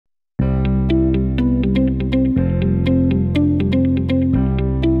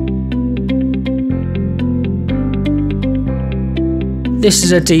This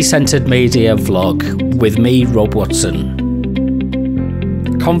is a Decentered media vlog with me, Rob Watson.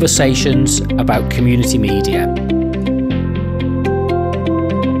 Conversations about community media.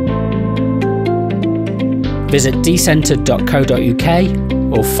 Visit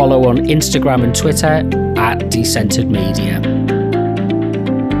decentered.co.uk or follow on Instagram and Twitter at Decentered Media.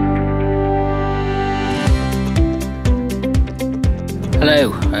 Hello,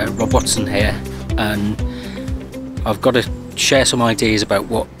 Rob Watson here, and I've got to share some ideas about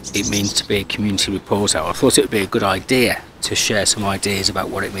what it means to be a community reporter. I thought it would be a good idea to share some ideas about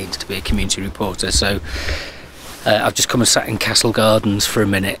what it means to be a community reporter. So I've just come and sat in Castle Gardens for a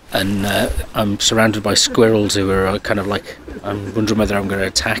minute, and I'm surrounded by squirrels who are kind of like, I'm wondering whether I'm going to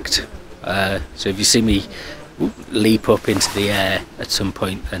get attacked. So if you see me leap up into the air at some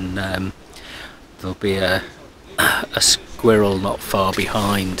point, then there'll be a squirrel not far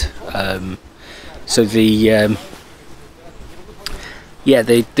behind. So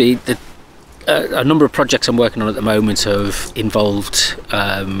a number of projects I'm working on at the moment have involved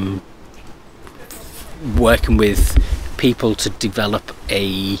working with people to develop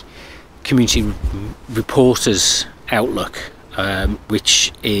a community reporters outlook,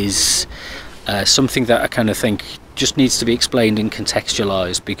 which is something that I kind of think just needs to be explained and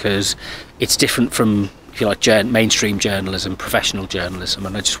contextualized, because it's different from, if you like, mainstream journalism, professional journalism,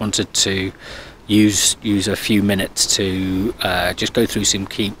 and I just wanted to use a few minutes to just go through some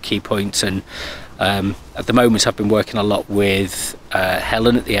key points. And at the moment I've been working a lot with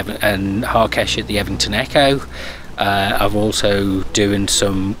Helen at the and Harkesh at the Evington Echo. I've also doing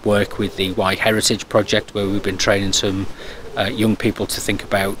some work with the Why Heritage project, where we've been training some young people to think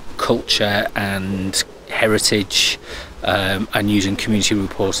about culture and heritage, and using community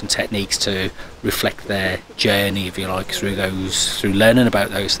reports and techniques to reflect their journey, if you like, through learning about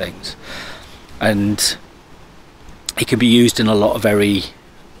those things. And it can be used in a lot of very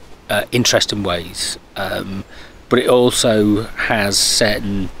interesting ways, but it also has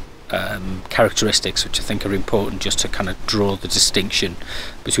certain characteristics which I think are important, just to kind of draw the distinction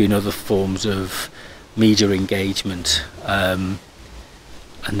between other forms of media engagement. And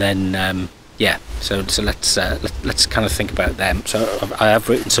then so let's kind of think about them. So I have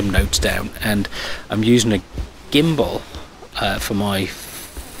written some notes down, and I'm using a gimbal for my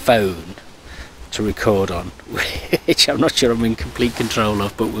phone to record on, which I'm not sure I'm in complete control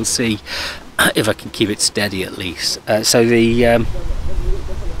of, but we'll see if I can keep it steady at least. I think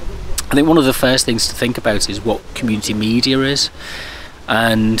one of the first things to think about is what community media is,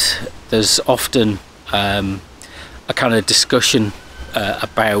 and there's often a kind of discussion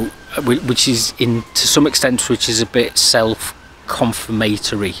about, which is to some extent, which is a bit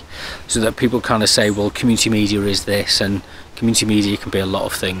self-confirmatory, so that people kind of say, well, community media is this, and community media can be a lot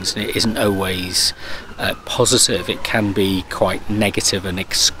of things, and it isn't always positive. It can be quite negative and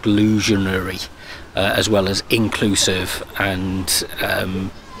exclusionary, as well as inclusive, and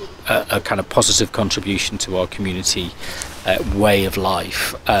a kind of positive contribution to our community way of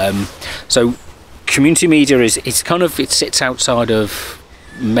life. So community media it sits outside of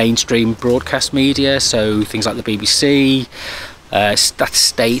mainstream broadcast media, so things like the BBC, that's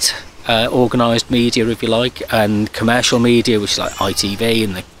state organised media, if you like, and commercial media, which is like ITV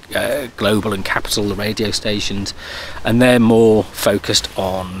and the Global and Capital, the radio stations, and they're more focused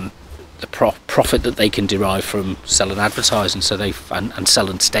on the profit that they can derive from selling advertising, so and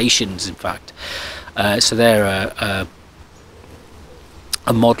selling stations, in fact. So they're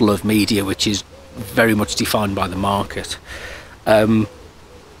a model of media which is very much defined by the market.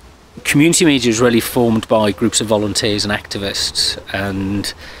 Community media is really formed by groups of volunteers and activists,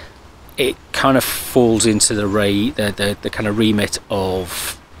 and it kind of falls into the kind of remit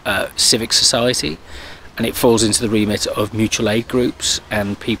of civic society, and it falls into the remit of mutual aid groups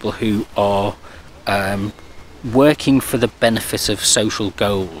and people who are working for the benefit of social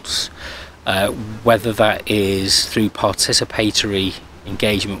goals, whether that is through participatory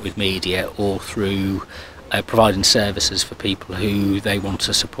engagement with media or through providing services for people who they want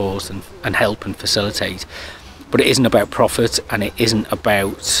to support and help and facilitate. But it isn't about profit, and it isn't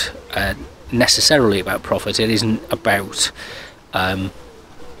about necessarily about profit. It isn't about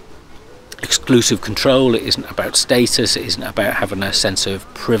exclusive control. It isn't about status. It isn't about having a sense of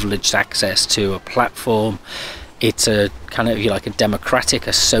privileged access to a platform. It's a kind of, if you like,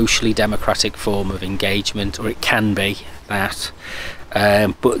 a socially democratic form of engagement, or it can be that.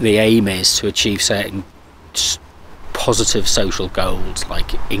 But the aim is to achieve certain positive social goals,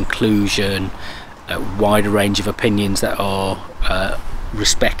 like inclusion, a wider range of opinions that are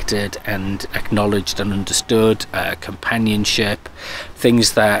respected and acknowledged and understood, companionship,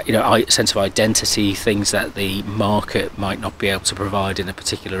 things that, you know, sense of identity, things that the market might not be able to provide in a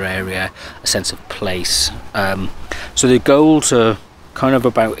particular area, a sense of place. So the goals are kind of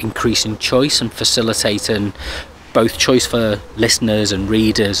about increasing choice and facilitating both choice for listeners and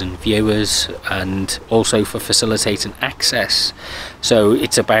readers and viewers, and also for facilitating access. So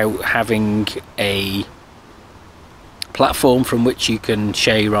it's about having a platform from which you can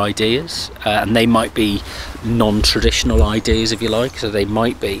share your ideas, and they might be non-traditional ideas, if you like. So they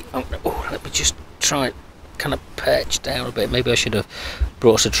might be, let me just try kind of perch down a bit. Maybe I should have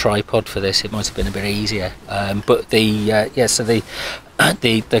brought a tripod for this, it might have been a bit easier. But the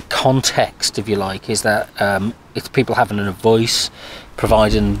context, if you like, is that it's people having a voice,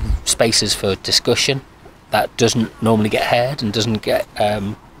 providing spaces for discussion that doesn't normally get heard and doesn't get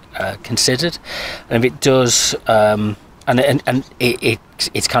considered, and if it does,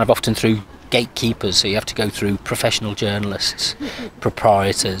 it's kind of often through gatekeepers. So you have to go through professional journalists,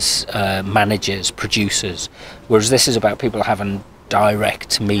 proprietors, managers, producers, whereas this is about people having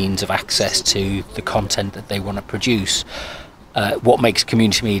direct means of access to the content that they want to produce. What makes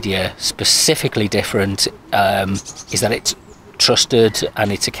community media specifically different is that it's trusted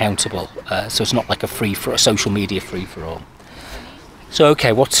and it's accountable. So it's not like a social media free-for-all. So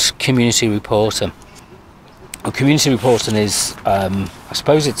okay, what's community reporting? Well, community reporting is, I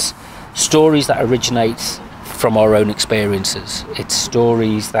suppose it's stories that originate from our own experiences. It's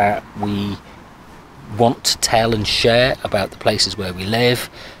stories that we want to tell and share about the places where we live,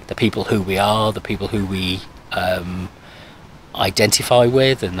 the people who we are, the people who we identify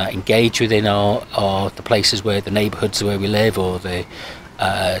with and that engage within are the places where the neighbourhoods where we live, or the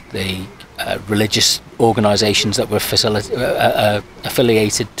religious organisations that we're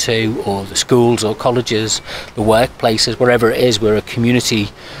affiliated to, or the schools or colleges, the workplaces, wherever it is, we're a community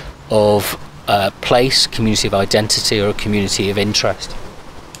of place, community of identity, or a community of interest.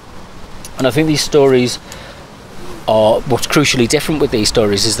 And I think these stories are, what's crucially different with these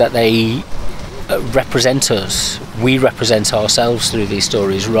stories is that they represent us. We represent ourselves through these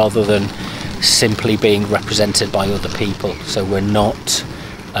stories rather than simply being represented by other people. So we're not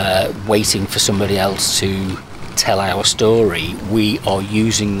waiting for somebody else to tell our story. We are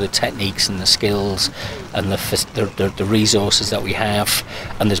using the techniques and the skills and the resources that we have,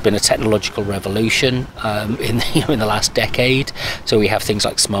 and there's been a technological revolution in the last decade. So we have things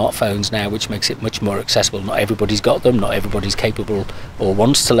like smartphones now, which makes it much more accessible. Not everybody's got them, not everybody's capable or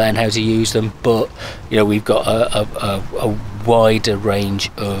wants to learn how to use them, but we've got a wider range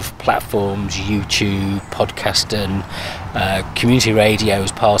of platforms, YouTube, podcasting, community radio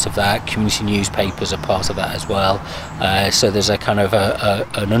is part of that, community newspapers are part of that as well. So there's a kind of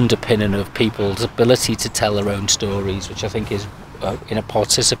an underpinning of people's ability to tell their own stories, which I think is in a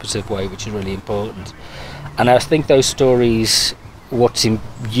participative way, which is really important. And I think those stories, what's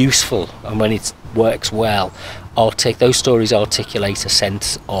useful and when it works well, those stories articulate a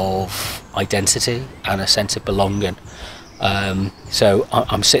sense of identity and a sense of belonging. So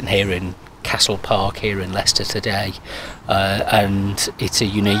I'm sitting here in Castle Park here in Leicester today, and it's a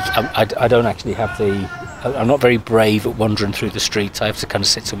unique, I don't actually have I'm not very brave at wandering through the streets. I have to kind of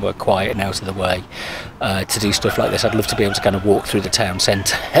sit somewhere quiet and out of the way to do stuff like this. I'd love to be able to kind of walk through the town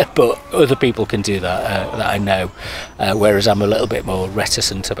centre, but other people can do that, that I know, whereas I'm a little bit more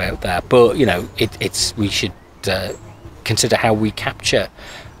reticent about that. But we should consider how we capture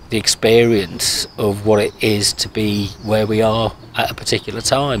the experience of what it is to be where we are at a particular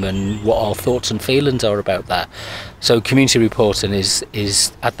time and what our thoughts and feelings are about that. So community reporting is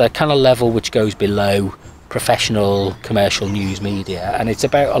at the kind of level which goes below professional commercial news media, and it's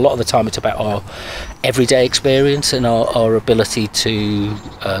about, a lot of the time, it's about our everyday experience and our ability to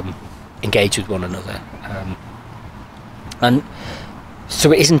engage with one another. And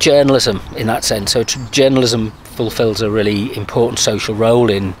so it isn't journalism in that sense. So journalism fulfills a really important social role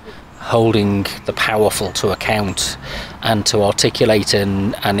in holding the powerful to account and to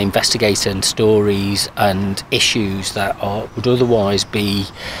articulating and investigating stories and issues that would otherwise be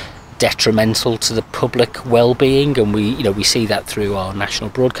detrimental to the public well-being. And we see that through our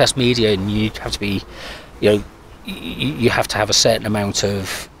national broadcast media, and you have to be, you have to have a certain amount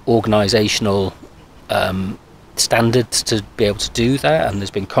of organisational standards to be able to do that. And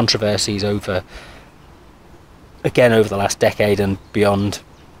there's been controversies over the last decade and beyond,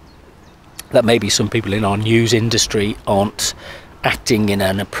 that maybe some people in our news industry aren't acting in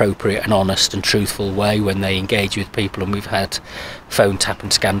an appropriate and honest and truthful way when they engage with people, and we've had phone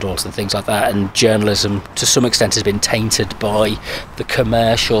tapping scandals and things like that, and journalism to some extent has been tainted by the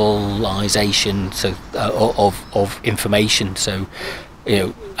commercialisation of information. So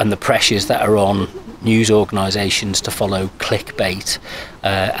and the pressures that are on news organisations to follow clickbait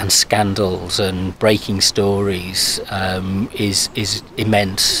and scandals and breaking stories is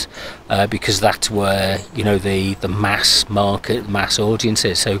immense, because that's where the mass market, mass audience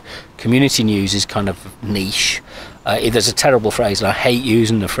is. So community news is kind of niche. There's a terrible phrase, and I hate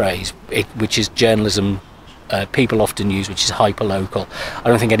using the phrase, which is journalism people often use, which is hyperlocal. I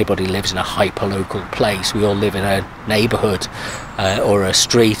don't think anybody lives in a hyperlocal place. We all live in a neighbourhood or a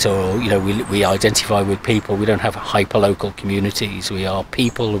street, or we identify with people. We don't have hyperlocal communities. We are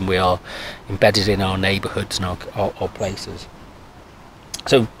people, and we are embedded in our neighbourhoods and our places.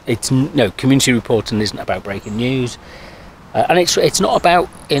 So it's community reporting isn't about breaking news, and it's not about,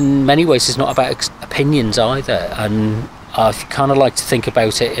 in many ways, it's not about opinions either. And I kind of like to think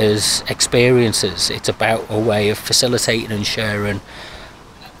about it as experiences. It's about a way of facilitating and sharing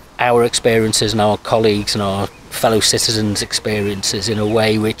our experiences and our colleagues and our fellow citizens' experiences in a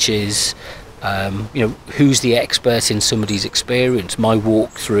way which is, who's the expert in somebody's experience? My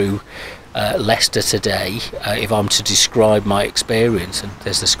walk through Leicester today, if I'm to describe my experience, and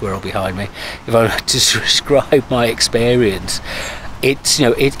there's the squirrel behind me, if I'm to describe my experience, it's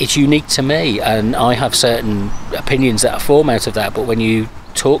it's unique to me, and I have certain opinions that form out of that. But when you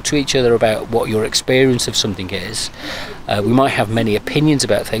talk to each other about what your experience of something is, we might have many opinions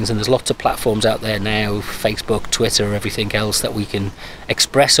about things, and there's lots of platforms out there now, Facebook, Twitter, everything else, that we can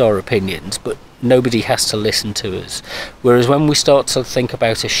express our opinions, but nobody has to listen to us. Whereas when we start to think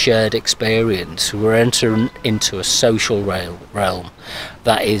about a shared experience, we're entering into a social realm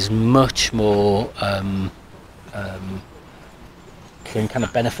that is much more kind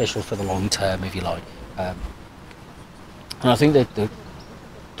of beneficial for the long term, if you like. And I think that the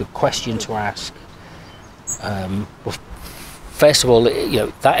question to ask, well, first of all,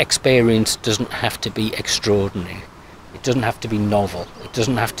 that experience doesn't have to be extraordinary. It doesn't have to be novel. It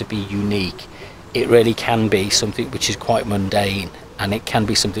doesn't have to be unique. It really can be something which is quite mundane, and it can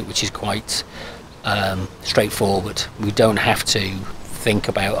be something which is quite straightforward. We don't have to think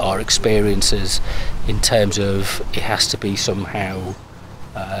about our experiences in terms of it has to be somehow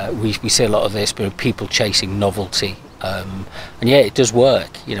we see a lot of this, but people chasing novelty, and yeah, it does work.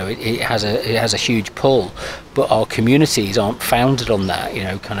 It has a huge pull, but our communities aren't founded on that.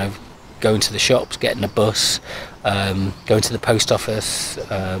 Kind of going to the shops, getting a bus, going to the post office,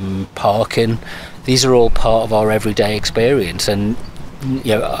 parking. These are all part of our everyday experience, and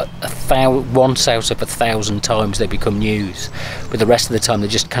once out of 1,000 times they become news, but the rest of the time they're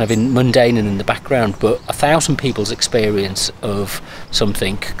just kind of mundane and in the background. But 1,000 people's experience of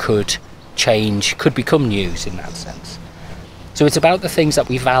something could become news in that sense. So it's about the things that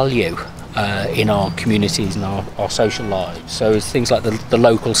we value in our communities and our social lives. So it's things like the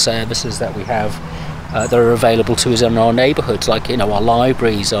local services that we have that are available to us in our neighbourhoods, like our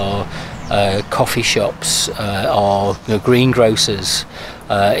libraries, our coffee shops, our greengrocers.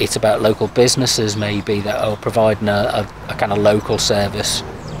 It's about local businesses maybe that are providing a kind of local service.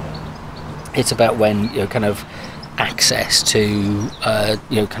 It's about when kind of access to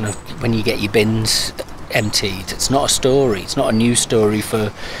kind of when you get your bins emptied. It's not a story. It's not a news story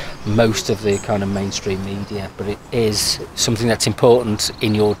for most of the kind of mainstream media, but it is something that's important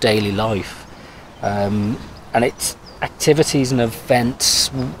in your daily life. And it's activities and events.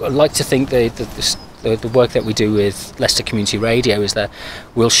 I like to think the work that we do with Leicester Community Radio is that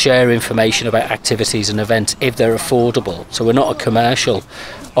we'll share information about activities and events if they're affordable. So we're not a commercial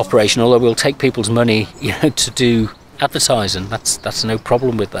operation, although we'll take people's money to do advertising. That's no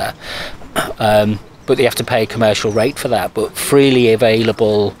problem with that. But they have to pay a commercial rate for that. But freely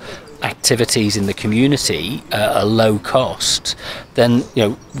available activities in the community at a low cost, then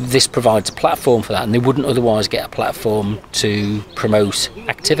this provides a platform for that, and they wouldn't otherwise get a platform to promote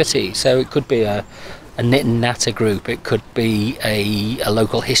activity. So it could be a knit and natter group, it could be a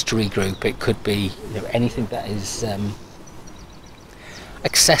local history group, it could be anything that is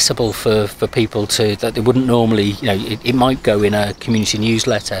accessible for people that they wouldn't normally. It might go in a community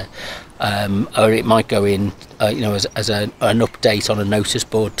newsletter, or it might go in as an update on a notice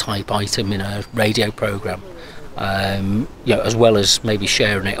board type item in a radio programme, as well as maybe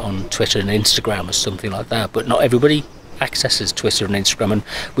sharing it on Twitter and Instagram or something like that. But not everybody accesses Twitter and Instagram, and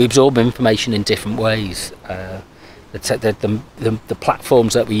we absorb information in different ways. The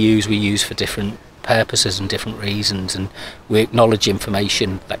platforms that we use for different purposes and different reasons, and we acknowledge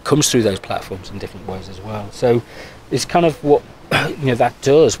information that comes through those platforms in different ways as well. So it's kind of what that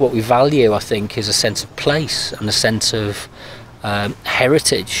does. What we value, I think, is a sense of place and a sense of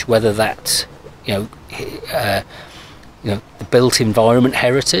heritage, whether that's the built environment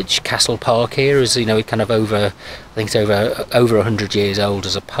heritage. Castle Park here is, kind of over, I think it's over 100 years old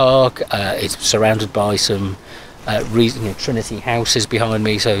as a park. It's surrounded by some Trinity houses behind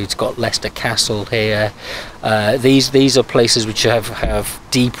me, so it's got Leicester Castle here. These are places which have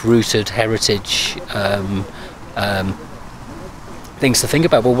deep-rooted heritage things to think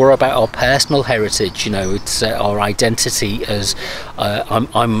about. Well, we're about our personal heritage. It's our identity as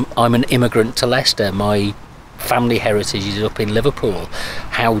I'm an immigrant to Leicester. My family heritage is up in Liverpool.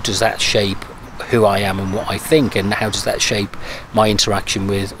 How does that shape who I am and what I think, and how does that shape my interaction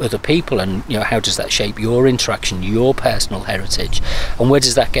with other people, and how does that shape your interaction, your personal heritage, and where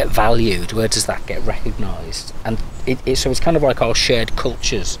does that get valued, where does that get recognised? And so it's kind of like our shared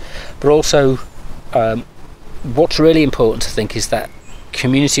cultures. But also what's really important to think is that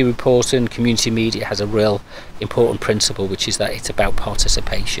community reporting, community media has a real important principle, which is that it's about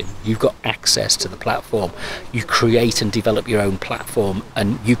participation. You've got access to the platform. You create and develop your own platform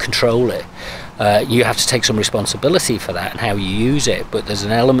and you control it. You have to take some responsibility for that and how you use it, but there's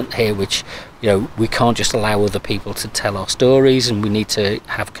an element here which we can't just allow other people to tell our stories, and we need to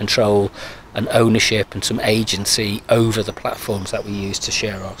have control and ownership and some agency over the platforms that we use to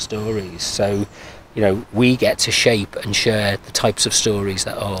share our stories. So we get to shape and share the types of stories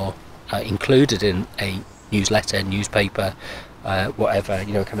that are included in a newsletter, newspaper, whatever,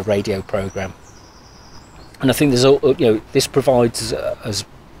 kind of radio program. And I think this provides as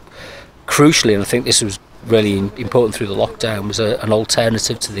crucially, and I think this was really important through the lockdown, was an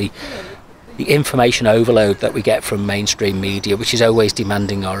alternative to the information overload that we get from mainstream media, which is always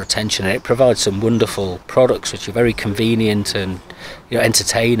demanding our attention. And it provides some wonderful products which are very convenient and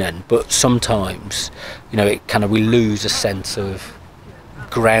entertaining, but sometimes we lose a sense of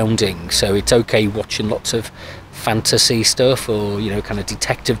grounding. So it's okay watching lots of fantasy stuff or kind of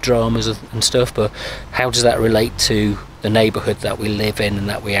detective dramas and stuff, but how does that relate to the neighbourhood that we live in, and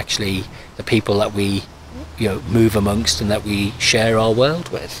that we actually, the people that we move amongst and that we share our world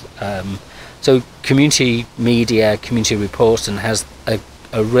with? So community media, community reporting has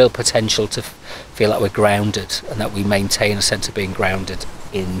a real potential to feel like we're grounded, and that we maintain a sense of being grounded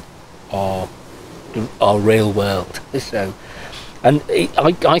in our real world. So, and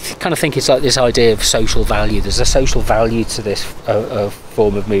I kind of think it's like this idea of social value. There's a social value to this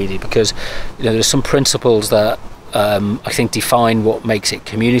form of media, because there's some principles that I think define what makes it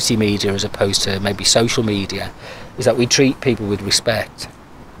community media as opposed to maybe social media, is that we treat people with respect.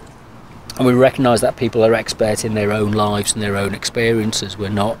 And we recognise that people are expert in their own lives and their own experiences. We're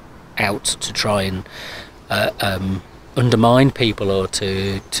not out to try and undermine people or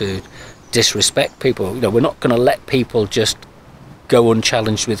to disrespect people. We're not going to let people just go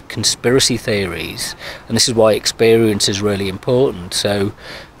unchallenged with conspiracy theories. And this is why experience is really important. So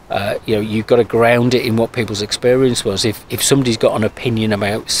you've got to ground it in what people's experience was. If somebody's got an opinion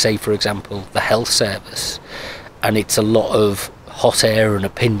about, say for example, the health service, and it's a lot of hot air and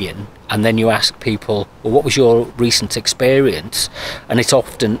opinion, and then you ask people, well, what was your recent experience? And it's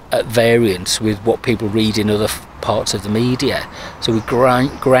often at variance with what people read in other parts of the media. So we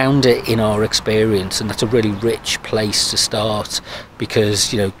ground it in our experience, and that's a really rich place to start,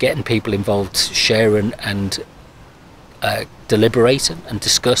 because getting people involved, sharing and deliberating and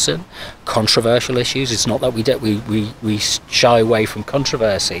discussing controversial issues. It's not that we shy away from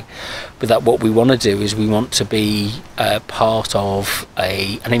controversy, but that what we want to do is we want to be part of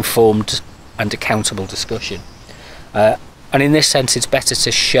an informed and accountable discussion. And in this sense, it's better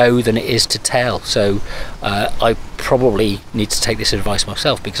to show than it is to tell. So I probably need to take this advice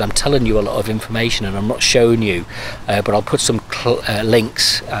myself, because I'm telling you a lot of information and I'm not showing you, but I'll put some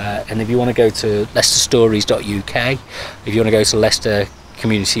links, and if you want to go to leicesterstories.uk, if you want to go to Leicester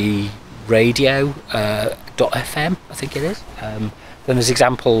Community Radio .fm, I think it is, then there's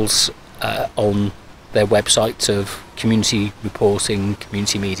examples on their websites of community reporting,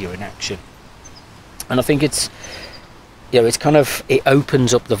 community media in action. And I think it's kind of, it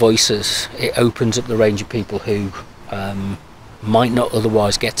opens up the voices, it opens up the range of people who might not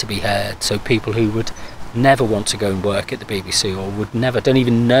otherwise get to be heard. So people who would never want to go and work at the BBC, or don't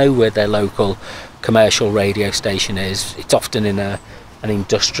even know where their local commercial radio station is. It's often in an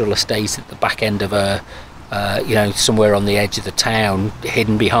industrial estate at the back end of somewhere on the edge of the town,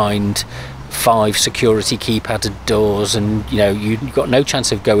 hidden behind 5 security keypadded doors, and you've got no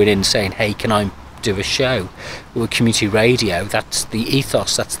chance of going in saying, hey, can I do a show? With community radio, that's the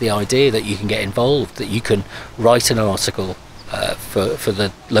ethos, that's the idea, that you can get involved, that you can write an article for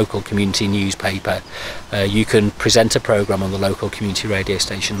the local community newspaper. You can present a programme on the local community radio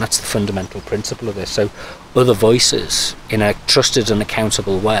station. That's the fundamental principle of this. So other voices, in a trusted and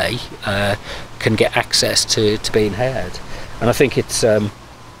accountable way, can get access to being heard. And I think it's that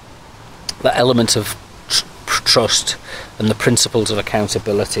element of trust and the principles of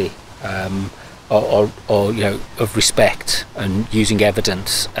accountability, or you know, of respect and using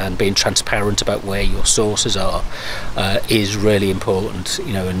evidence and being transparent about where your sources are, is really important.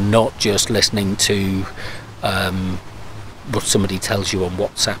 You know, and not just listening to what somebody tells you on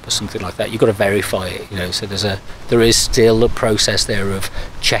WhatsApp or something like that. You've got to verify it. You know, so there is still a process there of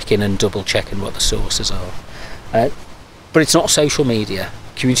checking and double checking what the sources are. But it's not social media.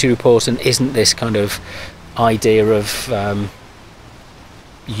 Community reporting isn't this kind of idea of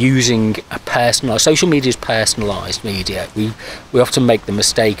using a personalised. Social media is personalised media. We often make the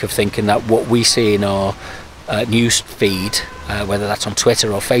mistake of thinking that what we see in our news feed, whether that's on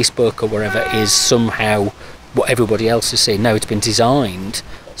Twitter or Facebook or wherever, is somehow what everybody else is seeing. No, it's been designed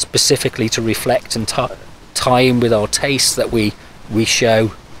specifically to reflect and tie in with our tastes that we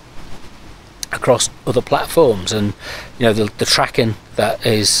show across other platforms. And you know, the tracking that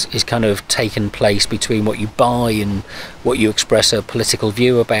is kind of taken place between what you buy and what you express a political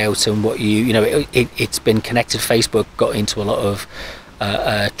view about, and what you know, it's been connected. Facebook got into a lot of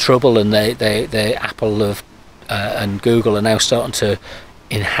trouble, and they Apple of and Google are now starting to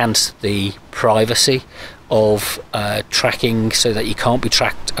enhance the privacy of tracking so that you can't be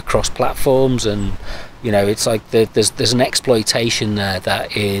tracked across platforms. And you know, it's like there's an exploitation there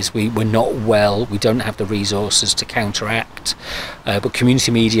that is we don't have the resources to counteract. But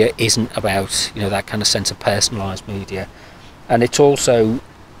community media isn't about, you know, that kind of sense of personalised media, and it's also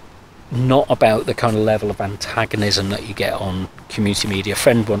not about the kind of level of antagonism that you get on community media. A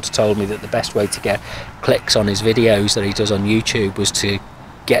friend once told me that the best way to get clicks on his videos that he does on YouTube was to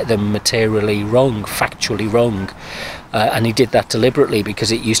get them materially wrong, factually wrong. And he did that deliberately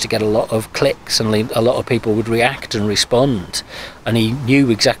because it used to get a lot of clicks and a lot of people would react and respond, and he knew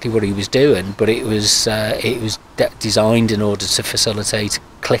exactly what he was doing, but it was designed in order to facilitate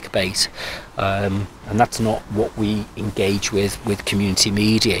clickbait, and that's not what we engage with community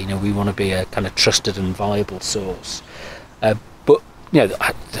media. You know, we want to be a kind of trusted and viable source. But you know,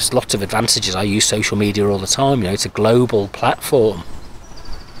 there's lots of advantages. I use social media all the time. You know, it's a global platform.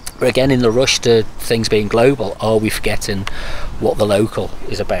 But again, in the rush to things being global, are we forgetting what the local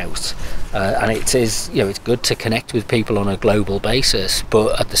is about? And it is, you know, it's good to connect with people on a global basis,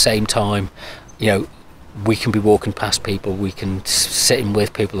 but at the same time, you know, we can be walking past people, we can sit in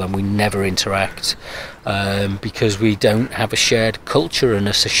with people, and we never interact because we don't have a shared culture and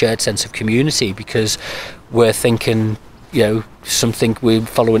a shared sense of community, because we're thinking, you know, we're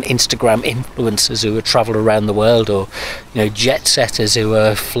following Instagram influencers who are travel around the world, or you know, jet setters who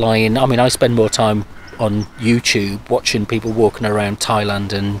are flying. I mean, I spend more time on YouTube watching people walking around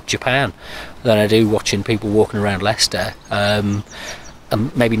Thailand and Japan than I do watching people walking around Leicester. And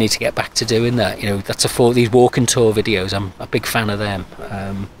maybe need to get back to doing that. You know, that's these walking tour videos, I'm a big fan of them.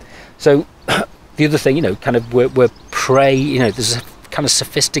 So the other thing, you know, kind of we're prey, you know, there's a kind of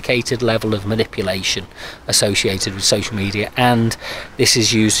sophisticated level of manipulation associated with social media, and this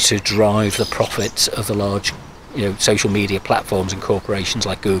is used to drive the profits of the large, you know, social media platforms and corporations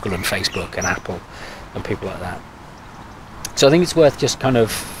like Google and Facebook and Apple and people like that. So I think it's worth just kind of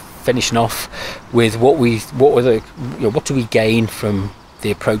finishing off with what do we gain from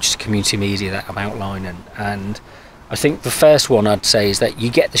the approach to community media that I'm outlining. And I think the first one I'd say is that you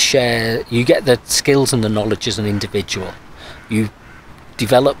get the skills and the knowledge as an individual. You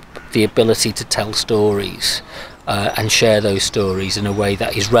develop the ability to tell stories and share those stories in a way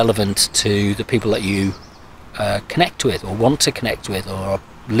that is relevant to the people that you connect with or want to connect with or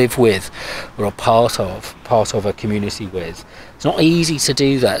live with or are part of a community with. It's not easy to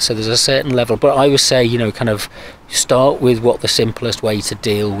do that, so there's a certain level, but I would say, you know, kind of start with what the simplest way to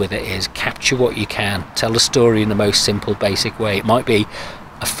deal with it is. Capture what you can, tell a story in the most simple, basic way. It might be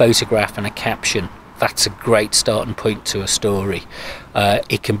a photograph and a caption. That's a great starting point to a story.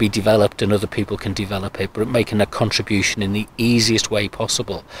 It can be developed and other people can develop it, but making a contribution in the easiest way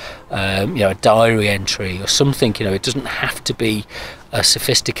possible. You know, a diary entry or something. You know, it doesn't have to be a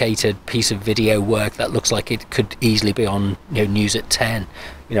sophisticated piece of video work that looks like it could easily be on, you know, News at 10.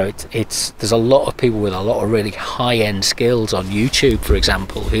 You know, there's a lot of people with a lot of really high-end skills on YouTube, for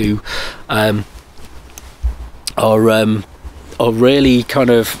example, who are really kind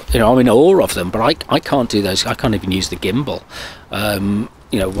of, you know, I'm in awe of them, but I can't do those. I can't even use the gimbal.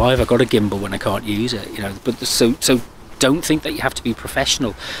 You know, why have I got a gimbal when I can't use it? You know, but so don't think that you have to be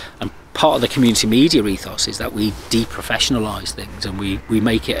professional. And part of the community media ethos is that we deprofessionalise things, and we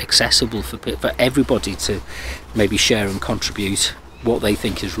make it accessible for everybody to maybe share and contribute what they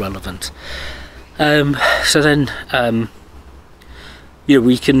think is relevant. So then, you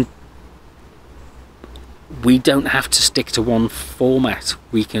know, we don't have to stick to one format.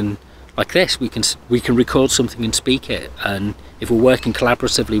 We can, like this, we can record something and speak it, and if we're working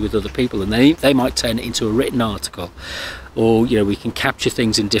collaboratively with other people, and they might turn it into a written article, or, you know, we can capture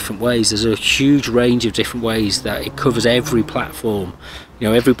things in different ways. There's a huge range of different ways that it covers every platform, you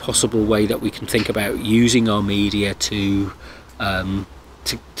know, every possible way that we can think about using our media to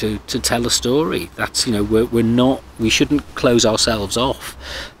tell a story. That's, you know, we shouldn't close ourselves off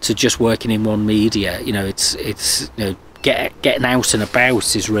to just working in one media. You know, it's you know, getting out and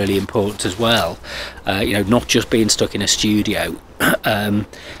about is really important as well. You know, not just being stuck in a studio, and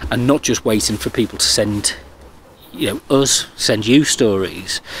not just waiting for people to send you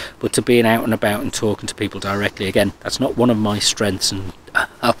stories, but to being out and about and talking to people directly. Again, that's not one of my strengths, and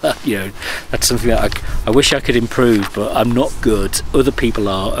you know, that's something that I wish I could improve, but I'm not good. Other people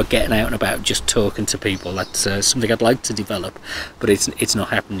are getting out and about, just talking to people. That's something I'd like to develop, but it's not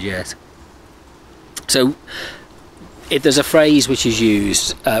happened yet. So there's a phrase which is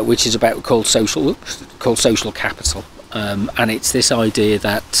used, which is called social capital, and it's this idea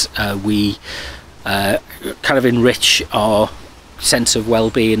that we kind of enrich our sense of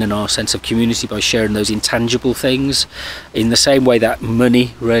well-being and our sense of community by sharing those intangible things, in the same way that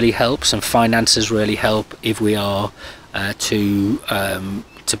money really helps and finances really help if we are to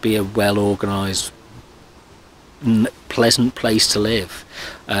be a well-organised, pleasant place to live.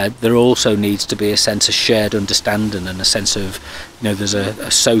 There also needs to be a sense of shared understanding, and a sense of, you know, there's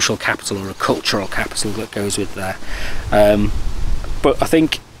a social capital or a cultural capital that goes with that. But I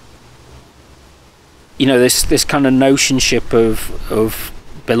think, you know, this kind of notionship of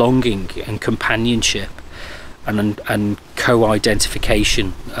belonging and companionship and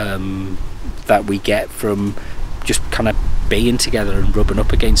co-identification that we get from just kind of being together and rubbing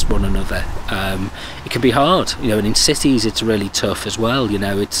up against one another, it can be hard, you know, and in cities it's really tough as well, you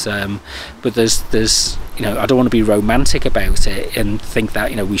know. It's but there's you know, I don't want to be romantic about it and think that,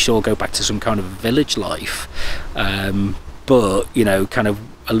 you know, we should all go back to some kind of village life, but, you know, kind of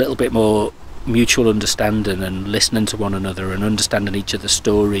a little bit more mutual understanding and listening to one another and understanding each other's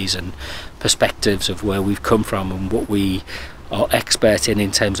stories and perspectives of where we've come from and what we are expert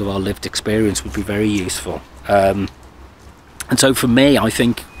in terms of our lived experience would be very useful. And so for me, I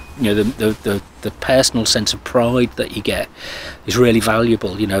think, you know, the personal sense of pride that you get is really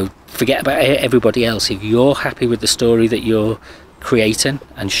valuable. You know, forget about everybody else. If you're happy with the story that you're creating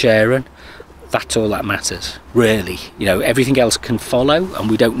and sharing, that's all that matters, really. You know, everything else can follow,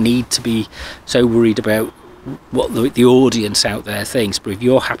 and we don't need to be so worried about what the audience out there thinks. But if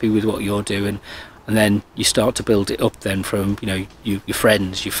you're happy with what you're doing, and then you start to build it up then from, you know, your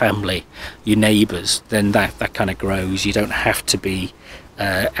friends, your family, your neighbours, then that kind of grows. You don't have to be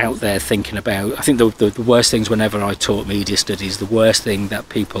out there thinking about, I think the worst things whenever I taught media studies, the worst thing that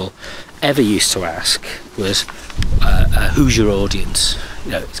people ever used to ask was, who's your audience?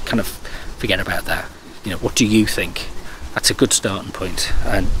 You know, it's kind of, forget about that. You know, what do you think? That's a good starting point,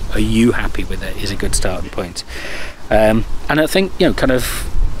 and are you happy with it is a good starting point. And I think, you know, kind of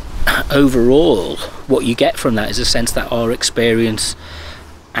overall what you get from that is a sense that our experience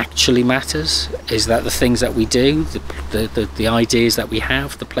actually matters, is that the things that we do, the ideas that we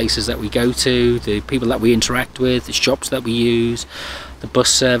have, the places that we go to, the people that we interact with, the shops that we use, the bus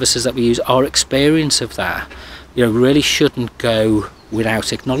services that we use, our experience of that, you know, really shouldn't go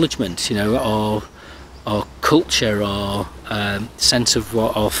without acknowledgement. You know, our culture, our sense of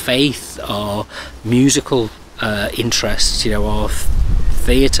what our faith, our musical interests, you know, our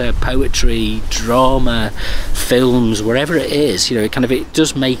theatre, poetry, drama, films, wherever it is, you know, it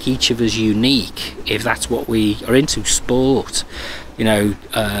does make each of us unique if that's what we are into. Sport, you know,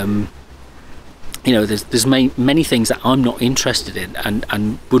 there's many things that I'm not interested in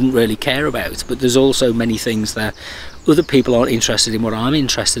and wouldn't really care about, but there's also many things that other people aren't interested in what I'm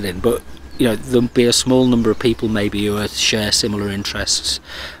interested in. But, you know, there'll be a small number of people maybe who share similar interests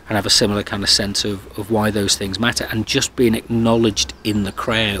and have a similar kind of sense of why those things matter, and just being acknowledged in the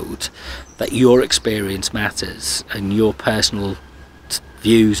crowd that your experience matters and your personal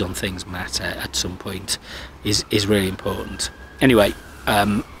views on things matter at some point is really important. Anyway,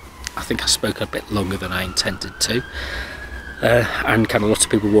 I think I spoke a bit longer than I intended to, and kind of lots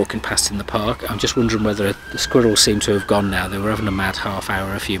of people walking past in the park. I'm just wondering whether the squirrels seem to have gone now. They were having a mad half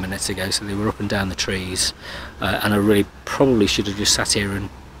hour a few minutes ago, so they were up and down the trees, and I really probably should have just sat here and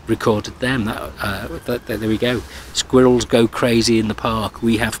recorded them. There we go. Squirrels go crazy in the park.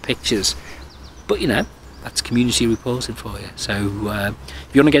 We have pictures. But you know, that's community reporting for you. So if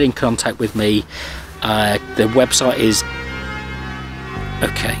you want to get in contact with me, the website is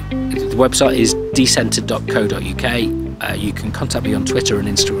decentered.co.uk. You can contact me on Twitter and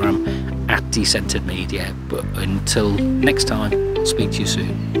Instagram at Decentered Media. But until next time, I'll speak to you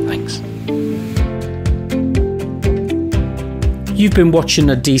soon. Thanks. You've been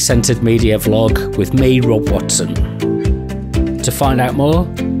watching a Decentered Media vlog with me, Rob Watson. To find out more,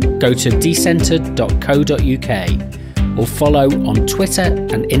 go to decentered.co.uk or follow on Twitter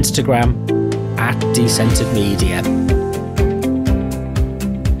and Instagram at Decentered Media.